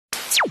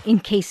in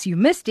case you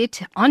missed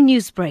it on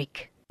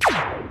Newsbreak.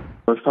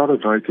 I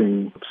started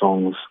writing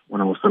songs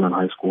when I was still in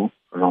high school,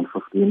 around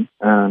 15,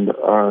 and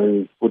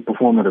I would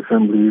perform at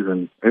assemblies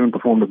and even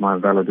performed at my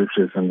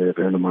valedictory assembly at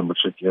the end of my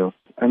matric year.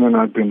 And then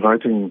I've been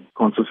writing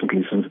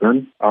consistently since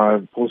then.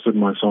 I've posted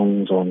my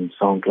songs on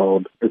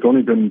SoundCloud. It's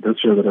only been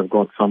this year that I've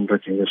got some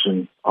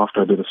recognition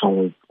after I did a song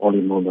with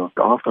Ollie Mulder.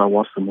 After I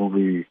watched the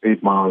movie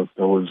 8 Mile,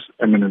 that was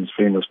Eminem's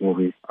famous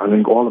movie. I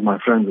think all of my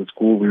friends at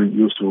school, we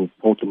used to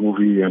quote the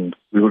movie and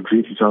we would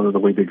greet each other the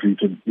way they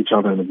greeted each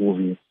other in the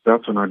movie.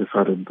 That's when I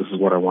decided this is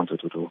what I wanted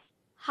to do.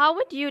 How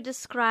would you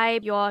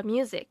describe your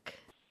music?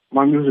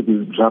 My music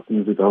is rap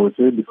music, I would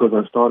say, because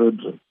I started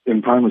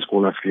in primary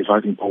school actually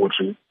writing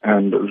poetry,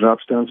 and rap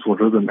stands for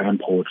rhythm and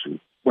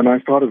poetry. When I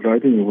started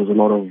writing, it was a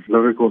lot of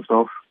lyrical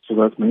stuff, so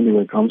that's mainly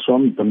where it comes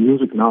from. The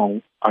music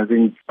now, I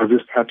think I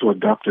just had to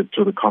adapt it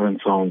to the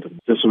current sound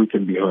just so it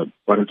can be heard,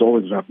 but it's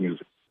always rap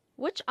music.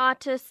 Which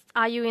artists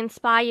are you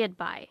inspired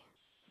by?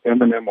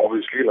 Eminem,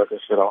 obviously, like I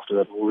said, after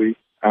that movie,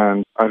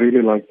 and I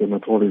really like the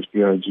Notorious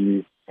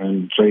B.I.G.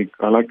 and Drake.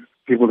 I like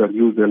people that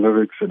use their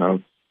lyrics in a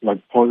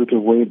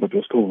positive way, but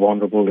they're still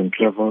vulnerable and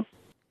clever.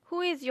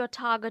 Who is your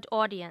target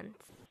audience?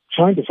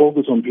 Trying to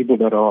focus on people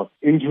that are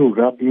into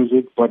rap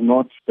music, but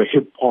not the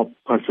hip-hop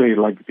per se,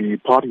 like the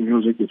party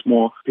music. It's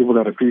more people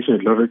that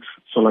appreciate lyrics,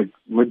 so like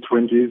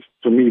mid-20s.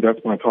 To me,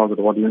 that's my target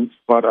audience.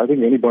 But I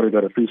think anybody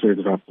that appreciates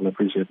rap will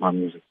appreciate my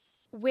music.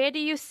 Where do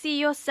you see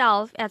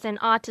yourself as an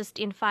artist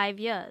in 5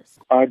 years?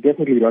 I'd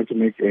definitely like to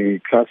make a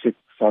classic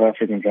South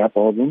African rap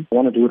album. I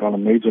want to do it on a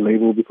major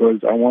label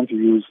because I want to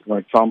use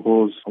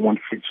samples, I want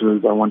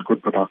features, I want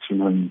good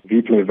production and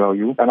replay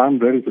value. And I'm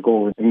ready to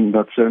go in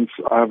that sense.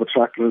 I have a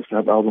track list, I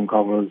have album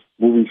covers,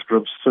 movie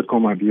scripts,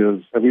 sitcom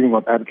ideas. I've even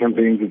got ad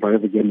campaigns if I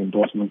ever get an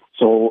endorsement.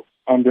 So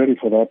I'm ready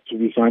for that, to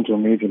be signed to a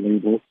major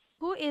label.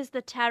 Who is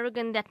the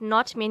Taragon that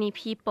not many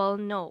people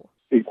know?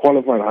 A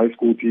qualified high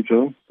school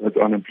teacher that's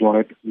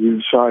unemployed.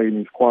 He's shy and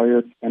he's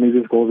quiet and he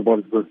just goes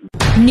about his business.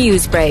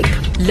 Newsbreak,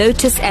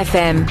 Lotus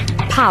FM,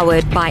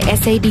 powered by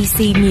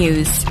SABC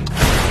News.